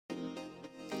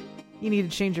You need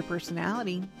to change your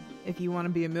personality if you want to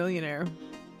be a millionaire.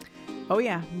 Oh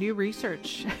yeah, new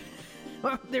research.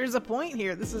 There's a point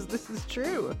here. This is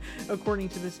true. According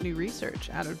to this new research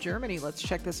out of Germany, let's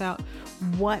check this out.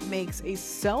 What makes a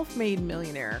self-made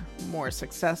millionaire more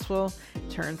successful?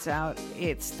 Turns out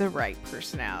it's the right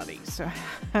personality. So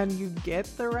how do you get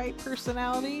the right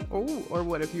personality? Oh, or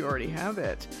what if you already have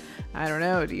it? I don't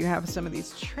know. Do you have some of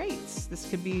these traits? This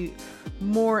could be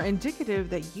more indicative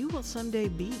that you will someday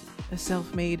be a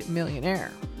self-made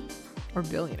millionaire. Or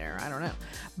billionaire, I don't know.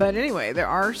 But anyway, there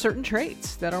are certain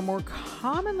traits that are more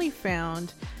commonly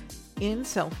found in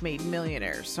self-made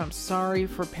millionaires. So I'm sorry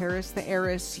for Paris the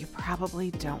heiress, you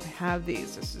probably don't have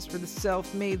these. This is for the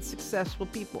self-made successful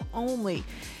people only.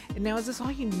 And now, is this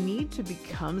all you need to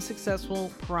become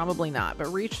successful? Probably not. But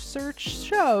research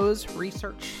shows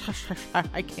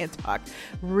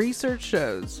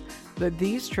that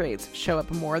these traits show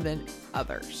up more than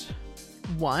others.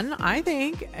 One, I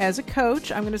think, as a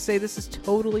coach, I'm going to say this is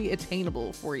totally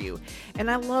attainable for you. And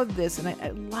I love this. And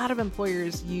a lot of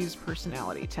employers use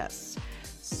personality tests.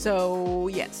 So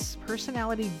yes,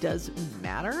 personality does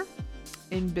matter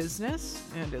in business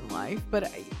and in life.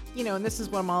 But, and this is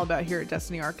what I'm all about here at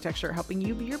Destiny Architecture, helping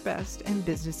you be your best in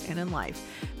business and in life.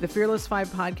 The Fearless 5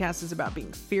 podcast is about being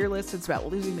fearless. It's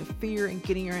about losing the fear and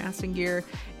getting your ass in gear.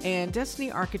 And Destiny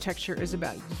Architecture is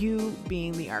about you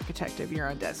being the architect of your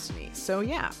own destiny. So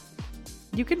yeah,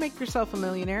 you can make yourself a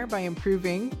millionaire by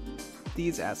improving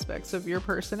these aspects of your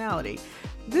personality.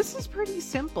 This is pretty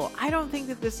simple. I don't think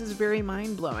that this is very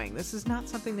mind-blowing. This is not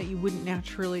something that you wouldn't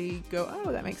naturally go,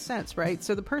 oh, that makes sense, right?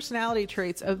 So the personality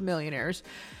traits of millionaires,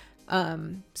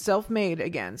 self-made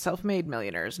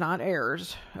millionaires, not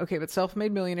heirs. Okay, but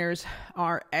self-made millionaires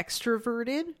are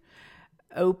extroverted,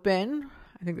 open.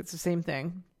 I think that's the same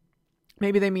thing.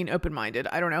 Maybe they mean open-minded.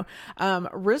 I don't know.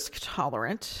 Risk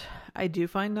tolerant. I do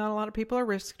find not a lot of people are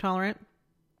risk tolerant.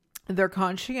 They're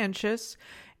conscientious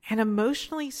and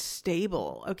emotionally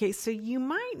stable. Okay, so you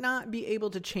might not be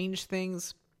able to change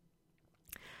things.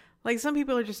 Like some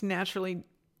people are just naturally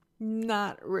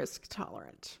not risk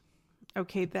tolerant.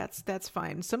 Okay, that's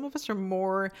fine. Some of us are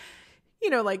more,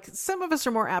 some of us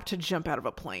are more apt to jump out of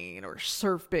a plane or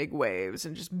surf big waves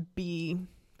and just be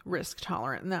risk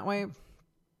tolerant in that way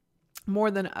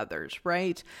more than others,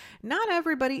 right? Not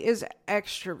everybody is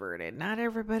extroverted. Not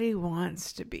everybody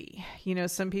wants to be.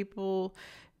 Some people,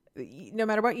 no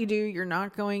matter what you do, you're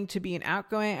not going to be an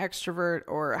outgoing extrovert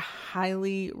or a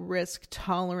highly risk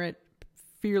tolerant,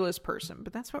 fearless person.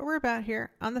 But that's what we're about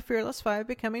here on the Fearless 5,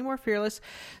 becoming more fearless.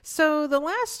 So the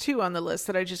last two on the list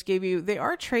that I just gave you, they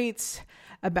are traits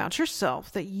about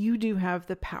yourself that you do have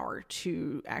the power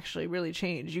to actually really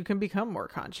change. You can become more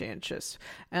conscientious.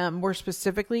 More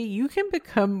specifically, you can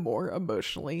become more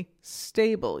emotionally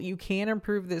stable. You can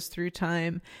improve this through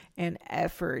time and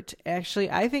effort.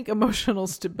 Actually, I think emotional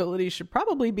stability should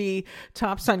probably be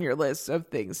tops on your list of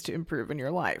things to improve in your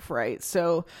life, right?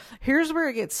 So here's where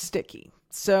it gets sticky.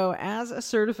 So as a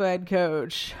certified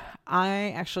coach,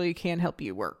 I actually can help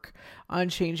you work on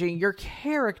changing your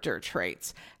character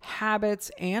traits,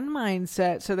 habits, and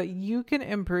mindset so that you can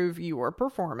improve your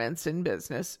performance in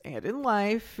business and in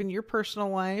life, in your personal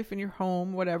life, in your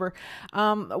home, whatever.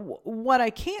 What I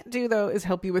can't do, though, is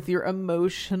help you with your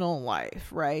emotional life,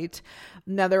 right?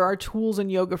 Now, there are tools in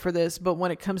yoga for this, but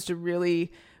when it comes to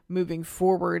really moving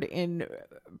forward in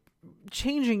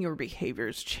changing your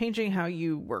behaviors, changing how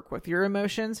you work with your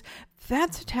emotions,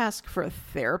 that's a task for a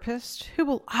therapist who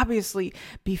will obviously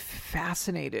be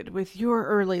fascinated with your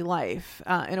early life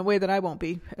in a way that I won't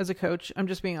be as a coach. I'm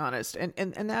just being honest.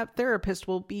 And that therapist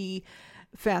will be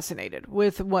fascinated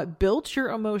with what built your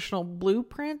emotional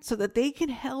blueprint so that they can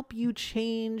help you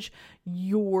change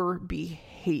your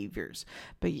behaviors.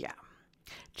 But yeah,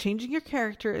 changing your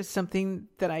character is something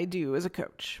that I do as a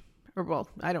coach. Or, well,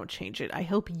 I don't change it. I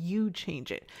help you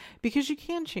change it because you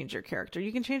can change your character.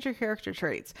 You can change your character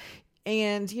traits.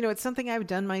 And, it's something I've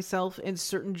done myself in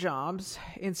certain jobs,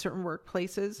 in certain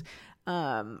workplaces.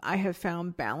 I have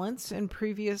found balance in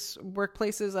previous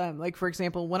workplaces. Like, for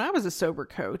example, when I was a sober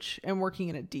coach and working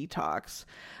in a detox,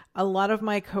 a lot of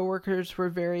my coworkers were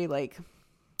very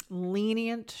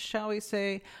lenient, shall we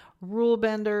say, rule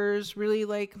benders,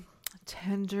 really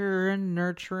tender and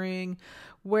nurturing,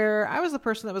 where I was the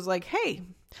person that was like, hey,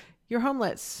 you're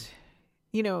homeless.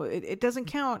 It doesn't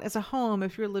count as a home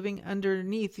if you're living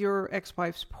underneath your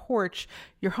ex-wife's porch.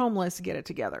 You're homeless, get it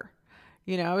together.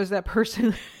 I was that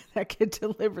person that could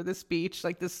deliver the speech,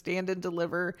 the stand and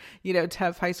deliver,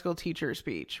 tough high school teacher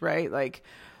speech, right?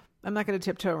 I'm not going to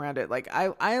tiptoe around it.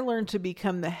 I learned to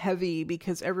become the heavy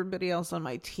because everybody else on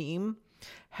my team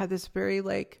had this very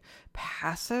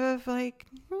passive,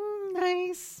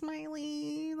 nice,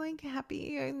 smiley, like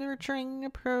happy, nurturing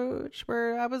approach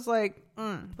where I was like,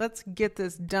 let's get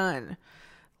this done.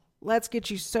 Let's get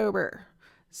you sober.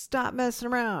 Stop messing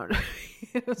around.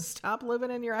 Stop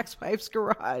living in your ex-wife's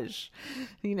garage.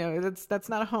 That's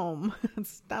not a home.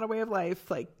 It's not a way of life.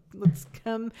 Like, let's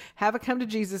have a come to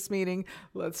Jesus meeting.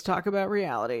 Let's talk about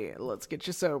reality. Let's get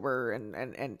you sober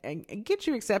and get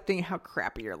you accepting how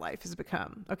crappy your life has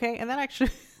become. Okay. And that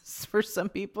actually, for some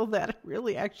people, that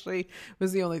really actually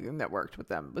was the only thing that worked with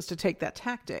them, was to take that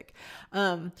tactic.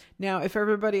 Now, if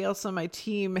everybody else on my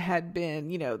team had been,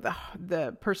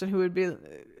 the person who would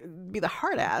be the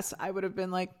hard ass, I would have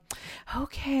been like,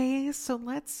 okay, so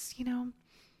let's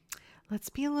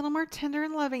be a little more tender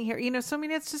and loving here. So, I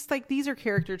mean, it's just like, these are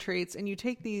character traits, and you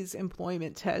take these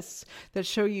employment tests that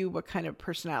show you what kind of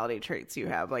personality traits you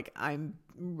have. Like, I'm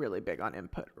really big on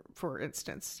input, for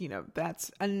instance,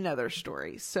 that's another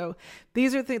story. So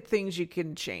these are the things you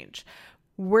can change.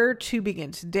 Where to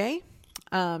begin today?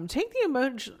 Take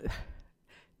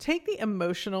the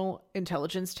emotional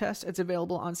intelligence test. It's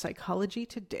available on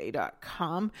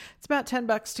psychologytoday.com. It's about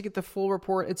 $10 to get the full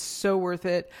report. It's so worth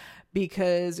it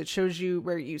because it shows you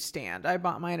where you stand. I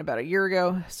bought mine about a year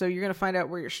ago. So you're going to find out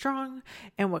where you're strong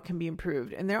and what can be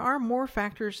improved. And there are more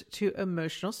factors to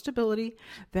emotional stability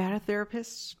that a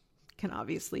therapist can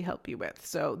obviously help you with.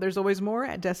 So there's always more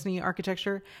at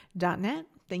destinyarchitecture.net.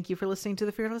 Thank you for listening to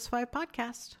the Fearless 5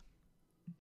 podcast.